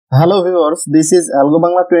Hello viewers, this is algo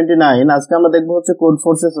Bangla 29। আজকে আমরা দেখবো হচ্ছে কোড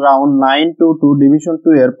ফোর্সেস রাউন্ড 922 ডিভিশন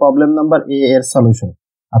 2 এর প্রবলেম নাম্বার এ এর সলিউশন।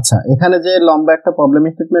 আচ্ছা, এখানে যে লম্বা একটা প্রবলেম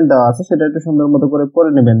স্টেটমেন্ট দেওয়া আছে সেটা একটু সুন্দর মতো করে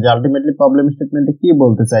পড়ে নেবেন যে আলটিমেটলি প্রবলেম স্টেটমেন্টে কি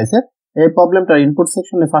বলতে চাইছে। এই প্রবলেমটার ইনপুট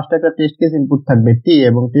সেকশনে ফার্স্ট একটা টেস্ট কেস ইনপুট থাকবে টি,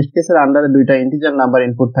 এবং টেস্ট কেসের আন্ডারে দুইটা ইন্টিজার নাম্বার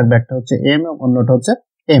ইনপুট থাকবে, একটা হচ্ছে এম এবং অন্যটা হচ্ছে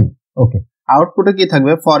এম। ওকে, আউটপুটে কি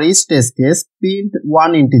থাকবে? For each test case print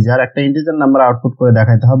one integer, একটা ইন্টিজার নাম্বার আউটপুট করে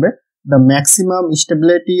দেখাতে হবে। The maximum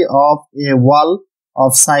stability of a wall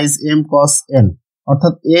of size m cos n,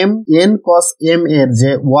 অর্থাৎ n cos m এর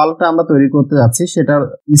যে ওয়ালটা আমরা তৈরি করতে যাচ্ছি সেটার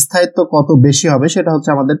স্থায়িত্ব কত বেশি হবে সেটা হচ্ছে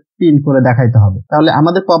আমাদের প্রিন্ট করে দেখাইতে হবে। তাহলে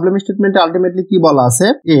আমাদের প্রবলেম স্টেটমেন্টে আলটিমেটলি কি বলা আছে?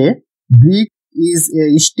 এ brick is a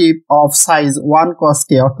steep of size 1 cos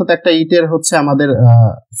k, অর্থাৎ একটা ইটের হচ্ছে আমাদের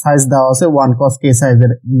সাইজ দেওয়া আছে 1 cos k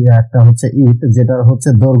সাইজের একটা হচ্ছে ইট, যেটার হচ্ছে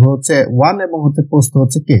দৈর্ঘ্য হচ্ছে 1 এবং হচ্ছে প্রস্থ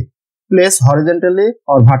হচ্ছে k। Place horizontally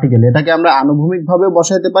or vertically, এটাকে আমরা আনুভূমিক ভাবে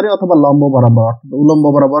বসাইতে পারি অথবা লম্ব বরাবর অর্থাৎ উলম্ব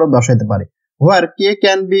বরাবর বসাইতে পারি। হোয়ার কে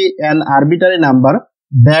can be an arbitrary number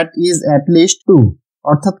that is at least 2,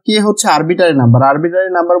 অর্থাৎ কে হচ্ছে আরবিটারি নাম্বার। আরবিটারি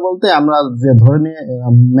নাম্বার বলতে আমরা যে ধরে নিই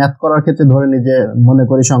ম্যাথ করার ক্ষেত্রে ধরে নিই যে মনে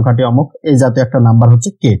করি সংখ্যাটি অমুক, এই জাতীয় একটা নাম্বার হচ্ছে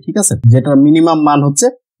কে, ঠিক আছে, যেটার মিনিমাম মান হচ্ছে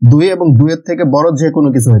 2 এবং 2 এর থেকে বড় যে কোনো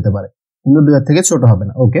কিছু হতে পারে, কিন্তু 2 এর থেকে ছোট হবে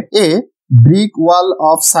না। ওকে, এ brick wall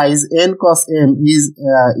of size n cos m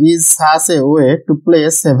is such a way to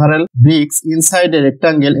place several bricks inside a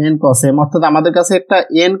rectangle n cos m, অর্থাৎ আমাদের কাছে একটা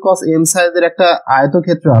n cos m সাইজের একটা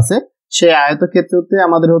আয়তক্ষেত্র আছে। সেই আয়তক্ষেত্রতে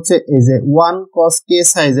আমাদের হচ্ছে এই যে 1 cos k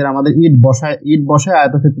সাইজের আমাদের ইট বসায়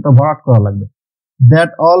আয়তক্ষেত্রটা ভরাট করা লাগবে। That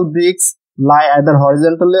all bricks lie either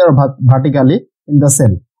horizontally or vertically in the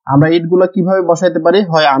cell, আমরা ইটগুলো কিভাবে বসাইতে পারি?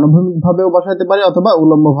 হয় আনুভূমিক ভাবেও বসাইতে পারি অথবা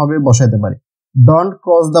উলম্ব ভাবে বসাইতে পারি। Don't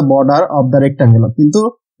cross the border of the rectangle, কিন্তু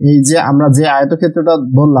এই যে আমরা যে আয়তক্ষেত্রটা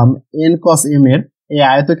বললাম n cos m এর, এই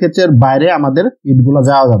আয়তক্ষেত্রের বাইরে আমাদের ইটগুলো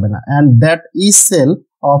যাওয়া যাবে না। And that each sell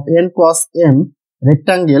of n cos m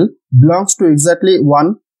rectangle belongs to exactly 1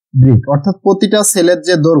 brick, অর্থাৎ প্রতিটা সেলের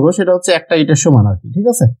যে দৈর্ঘ্য সেটা হচ্ছে একটা ইটের সমান আর কি, ঠিক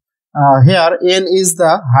আছে। Hair n is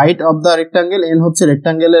the height of the rectangle, n হচ্ছে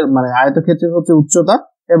রেক্টাঙ্গেলের মানে আয়তক্ষেত্রের হচ্ছে উচ্চতা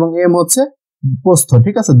এবং m হচ্ছে প্রস্থ,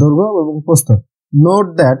 ঠিক আছে, দৈর্ঘ্য এবং প্রস্থ। Note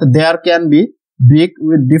that there can be brick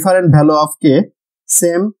with different value of k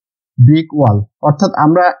same brick wall, অর্থাৎ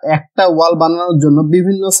আমরা একটা ওয়াল বানানোর জন্য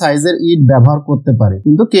বিভিন্ন সাইজের ইট ব্যবহার করতে পারি,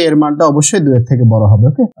 কিন্তু k এর মানটা অবশ্যই 2 এর থেকে বড় হবে।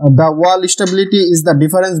 ওকে, the wall stability is the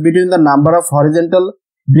difference between the number of horizontal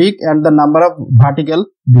brick and the number of vertical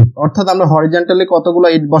brick, অর্থাৎ আমরা হরিজন্টালি কতগুলো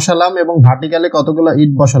ইট বসালাম এবং ভার্টিক্যালি কতগুলো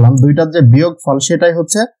ইট বসালাম, দুইটার যে বিয়োগফল সেটাই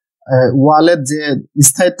হচ্ছে ওয়ালের যে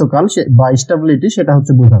স্থায়িত্বকাল বা স্টেবিলিটি সেটা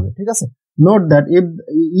হচ্ছে বোঝাবে, ঠিক আছে। Note that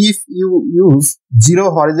if you use 0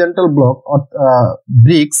 horizontal block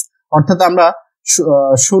bricks, অর্থাৎ আমরা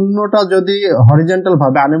শূন্যটা যদি হরিজন্টাল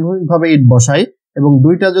ভাবে আনুভূমিক ভাবে ইট বসাই এবং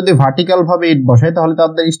দুইটা যদি ভার্টিক্যাল ভাবে ইট বসাই, তাহলে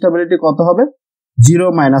তাদের স্টেবিলিটি কত হবে? 0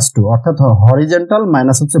 - 2, অর্থাৎ হরিজন্টাল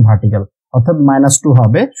মাইনাস হচ্ছে ভার্টিক্যাল, অর্থাৎ -2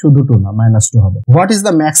 হবে, শুধু 2 না, -2 হবে। What is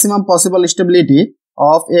the maximum possible stability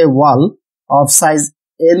of A wall of size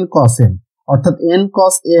n cos m, অর্থাৎ n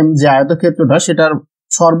cos m যে আয়তক্ষেত্রটা সেটার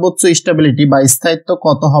সর্বোচ্চ স্টেবিলিটি বা স্থায়িত্ব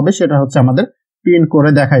কত হবে সেটা হচ্ছে আমাদের প্রিন্ট করে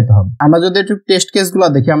দেখাইতে হবে। আমরা যদি একটু টেস্ট কেসগুলো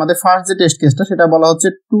দেখি, আমাদের ফার্স্ট যে টেস্ট কেসটা সেটা বলা হচ্ছে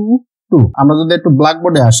 2 2। আমরা যদি একটু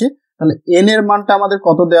ব্ল্যাকবোর্ডে আসি তাহলে n এর মানটা আমাদের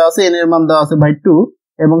কত দেওয়া আছে? n এর মান দেওয়া আছে ভাই 2,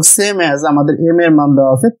 এবং সেম অ্যাজ আমাদের m এর মান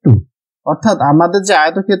দেওয়া আছে 2, অর্থাৎ আমাদের যে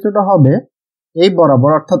আয়তক্ষেত্রটা হবে এই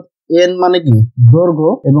বরাবর, অর্থাৎ n মানে কি দৈর্ঘ্য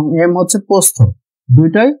এবং m হচ্ছে প্রস্থ,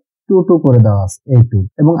 দুইটাই 2 2 করে দেওয়া আছে, এই 2।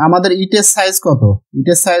 এবং আমাদের ইটের সাইজ কত?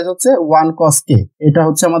 ইটের সাইজ হচ্ছে 1 cos k, এটা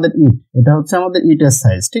হচ্ছে আমাদের ইট, এটা হচ্ছে আমাদের ইটের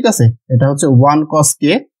সাইজ, ঠিক আছে, এটা হচ্ছে 1 cos k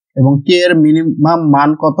এবং k এর মিনিমাম মান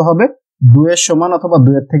কত হবে? 2 এর সমান অথবা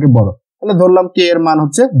 2 এর থেকে বড়, তাহলে ধরলাম k এর মান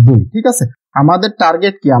হচ্ছে 2, ঠিক আছে। আমাদের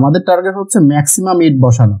টার্গেট কি? আমাদের টার্গেট হচ্ছে ম্যাক্সিমাম ইট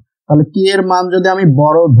বসানো, তাহলে k এর মান যদি আমি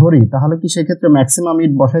বড় ধরি তাহলে কি সেক্ষেত্রে ম্যাক্সিমাম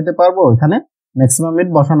ইট বসাইতে পারবো? এখানে ম্যাক্সিমাম ইট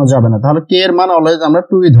বসানো যাবে না, তাহলে k এর মান অলওয়েজ আমরা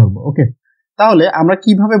 2ই ধরবো। ওকে, তাহলে আমরা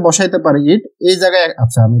কিভাবে বসাইতে পারি ইট? এই জায়গায়,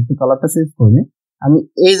 আচ্ছা আমি একটু কালারটা চেঞ্জ করিনি, আমি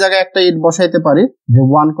এই জায়গায় একটা ইট বসাইতে পারি যে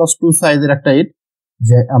 1 cos 2 সাইজের একটা ইট,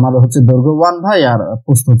 যে আমার হচ্ছে দৈর্ঘ্য 1 ভাই আর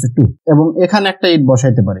প্রস্থ হচ্ছে 2, এবং এখানে একটা ইট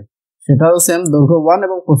বসাইতে পারি সেটাও সেম, দৈর্ঘ্য 1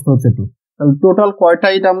 এবং প্রস্থ হচ্ছে 2। তাহলে টোটাল কয়টা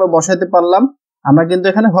ইট আমরা বসাইতে পারলাম? আমরা কিন্তু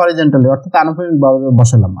এখানে হরিজন্টালি অর্থাৎ আনুভূমিক ভাবে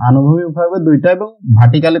বসালাম, আনুভূমিক ভাবে 2টা এবং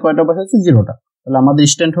ভার্টিক্যালি কয়টা বসাইছি? 0টা, তাহলে আমাদের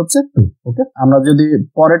স্ট্যান্ড হচ্ছে 2। ওকে, আমরা যদি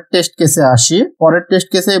পরের টেস্ট কেসে আসি, পরের টেস্ট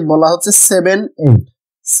কেসে বলা হচ্ছে 7 8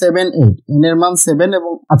 7 8, n এর মান 7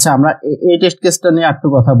 এবং আচ্ছা আমরা এই টেস্ট কেসটা নিয়ে একটু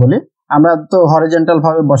কথা বলি। আমরা তো হরিজন্টাল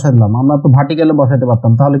ভাবে বসাইলাম, আমরা তো ভার্টিক্যালি বসাইতে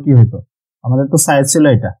পারতাম, তাহলে কি হতো? আমাদের তো সাইজ ছিল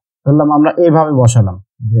এটা, ধরলাম আমরা এইভাবে বসালাম,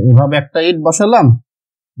 যে এইভাবে একটা ইট বসালাম,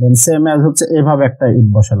 দেন সেম অ্যাজ হচ্ছে এইভাবে একটা ইট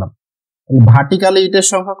বসালাম, ভার্টিক্যালি ইটের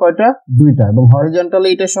সংখ্যা কয়টা? 2টা, এবং হরিজন্টালি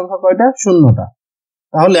ইটের সংখ্যা কয়টা? 0টা।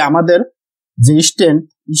 তাহলে আমাদের যে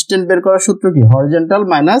স্ট্যান্ড বের করার সূত্র কি? Horizontal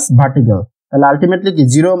minus vertical. তাহলে আলটিমেটলি কি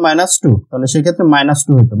 0 - 2, তাহলে সেক্ষেত্রে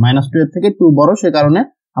 -2 হতো। -2 এর থেকে 2 বড়, সে কারণে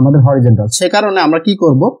আমাদের হরিজন্টাল। সে কারণে আমরা কি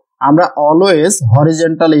করব, আমরা অলওয়েজ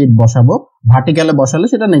হরিজন্টাল ইট বসাবো। ভার্টিক্যালে বসালে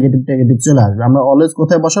সেটা নেগেটিভ চলে আসবে। আমরা অলওয়েজ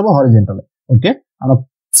কোথায় বসাবো? হরিজন্টালে। ওকে, আমরা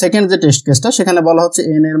সেকেন্ড যে টেস্ট কেসটা, সেখানে বলা হচ্ছে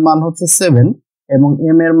n এর মান হচ্ছে 7 এবং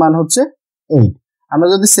m এর মান হচ্ছে 8। আমরা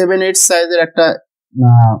যদি 7, 8 সাইজের একটা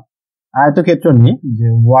আয়তক্ষেত্র নিই, যে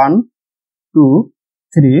 1, 2,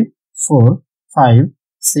 3, 4, 5,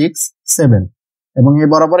 6, 7 এবং এ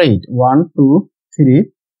বরাবর 8, 1, 2, 3,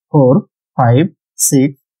 4, 5, 6,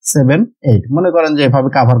 7, 8 মনে করেন যে এভাবে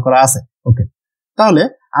কভার করা আছে। ওকে, তাহলে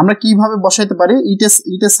আমরা কিভাবে বসাইতে পারি?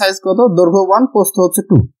 ইটের সাইজ কত? দৈর্ঘ্য 1, প্রস্থ হচ্ছে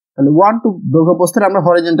 2। তাহলে 1, 2 দৈর্ঘ্য প্রস্থের আমরা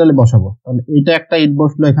হরিজন্টালি বসাবো। তাহলে এটা একটা ইট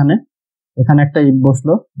বসলো, এখানে একটা ইট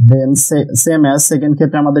বসলো। দেন সেম অ্যাজ সেকেন্ড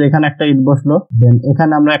ক্ষেত্রে আমাদের এখানে একটা ইট বসলো। দেন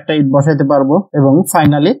এখানে আমরা একটা ইট বসাইতে পারবো, এবং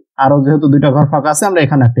ফাইনালি আরো যেহেতু 2টা ঘর ফাঁকা আছে, আমরা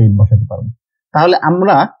এখানে একটা ইট বসাইতে পারবো। তাহলে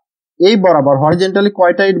আমরা এই বরাবর হরিজন্টালি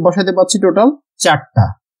কয়টা ইট বসাইতে পারছি? টোটাল 4টা।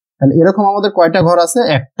 তাহলে এরকম আমাদের কয়টা ঘর আছে?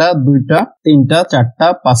 1টা, 2টা, 3টা, 4টা,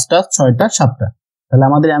 5টা, 6টা, 7টা। তাহলে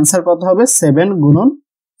আমাদের অ্যান্সার কত হবে? 7 ×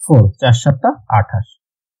 4, 4 × 7 = 28।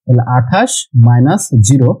 তাহলে 28 -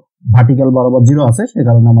 0, ভার্টিক্যাল বরাবর 0 আছে, সে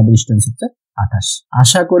কারণে আমাদের ডিসটেন্স হচ্ছে 28।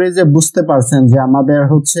 আশা করি যে বুঝতে পারছেন যে আমাদের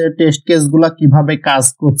হচ্ছে টেস্ট কেসগুলো কিভাবে কাজ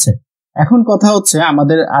করছে। এখন কথা হচ্ছে,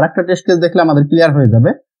 আমাদের আরেকটা টেস্ট কেস দেখলে আমাদের ক্লিয়ার হয়ে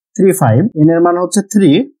যাবে। 3, 5, n এর মান হচ্ছে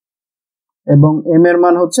 3 এবং m এর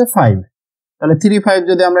মান হচ্ছে 5। তাহলে 3, 5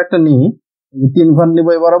 যদি আমরা একটা নিই, 3 ঘর নিব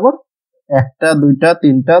এই বরাবর, 1টা, 2টা,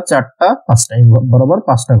 3টা, 4টা, 5টা, এই বরাবর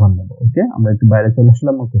 5টা ঘর নেব। ওকে, আমরা একটু বাইরে চলে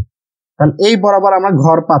আসলাম। ওকে, তাহলে এই বরাবর আমরা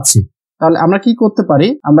ঘর পাচ্ছি। তাহলে আমরা কি করতে পারি?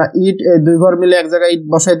 আমরা ইট, এই 2 ঘর মিলে এক জায়গায় ইট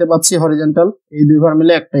বসাইতে পাচ্ছি হরিজন্টাল, এই 2 ঘর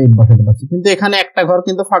মিলে একটা ইট বসাইতে পাচ্ছি, কিন্তু এখানে একটা ঘর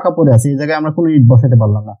কিন্তু ফাঁকা পড়ে আছে, এই জায়গায় আমরা কোনো ইট বসাইতে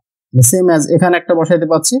পারলাম না। সেম অ্যাজ এখানে একটা বসাইতে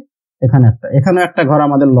পাচ্ছি, এখানেও একটা ঘর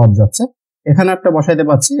আমাদের লব যাচ্ছে, এখানে একটা বসাইতে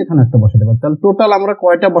পাচ্ছি, এখানে একটা বসাইতে পাচ্ছি। তাহলে টোটাল আমরা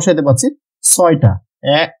কয়টা বসাইতে পাচ্ছি? 6টা।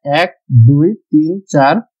 1, 2, 3,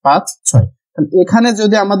 4, 5, 6। তাহলে এখানে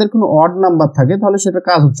যদি আমাদের কোনো অড নাম্বার থাকে, তাহলে সেটা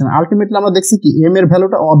কাজ হচ্ছে না। আলটিমেটলি আমরা দেখছি কি m এর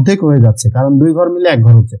ভ্যালুটা অর্ধেক হয়ে যাচ্ছে, কারণ 2 ঘর মিলে 1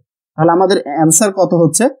 ঘর হচ্ছে। তাহলে আমাদের অ্যান্সার কত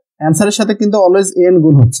হচ্ছে? অ্যান্সারের সাথে কিন্তু অলওয়েজ n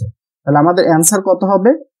গুণ হচ্ছে। তাহলে আমাদের অ্যান্সার কত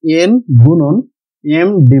হবে? n গুণন m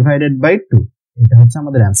 / 2। এটা হচ্ছে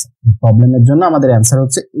আমাদের অ্যান্সার। প্রবলেমের জন্য আমাদের অ্যান্সার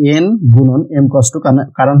হচ্ছে n গুণন m cos 2,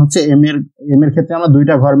 কারণ হচ্ছে m এর ক্ষেত্রে আমরা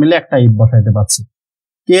 2টা ঘর মিলে একটা ইট বসাইতে পাচ্ছি।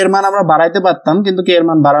 k এর মান আমরা বাড়াইতে পারতাম, কিন্তু k এর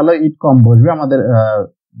মান বাড়ালে ইট কম বসবে, আমাদের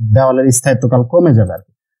দেওয়ালের স্থায়িত্বকাল কমে যাবে আর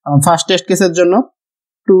কি। ফার্স্ট টেস্ট কেসের জন্য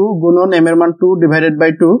 2 গুণন m এর মান 2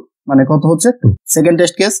 / 2 মানে কত হচ্ছে? 2। সেকেন্ড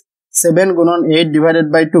টেস্ট কেস 7 গুণন 8 /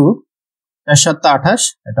 2, 4 × 7 = 28,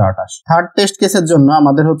 এটা 28। থার্ড টেস্ট কেসের জন্য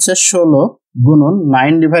আমাদের হচ্ছে 16 গুণন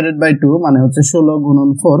 9 / 2 মানে হচ্ছে 16 গুণন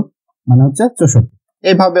 4 মানে হচ্ছে 64।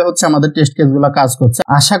 এইভাবে হচ্ছে আমাদের টেস্ট কেসগুলো কাজ করছে।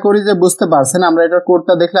 আশা করি যে বুঝতে পারছেন। আমরা এটার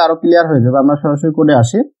কোডটা দেখলে আরো ক্লিয়ার হয়ে যাবে। আমরা সরাসরি কোডে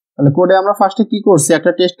আসি। তাহলে কোডে আমরা ফার্স্টে কি করছি?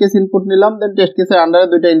 একটা টেস্ট কেস ইনপুট নিলাম, দেন টেস্ট কেসের আন্ডারে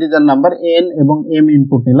 2টা ইন্টিজার নাম্বার n এবং m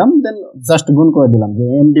ইনপুট নিলাম, দেন জাস্ট গুণ করে দিলাম যে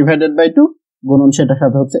m / 2 গুণন সেটার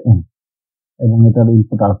সাথে হচ্ছে m, এবং এটার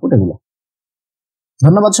ইনপুট আউটপুট এগুলো।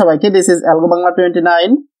 ধন্যবাদ সবাইকে। This is algo Bangla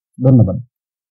 29। ধন্যবাদ।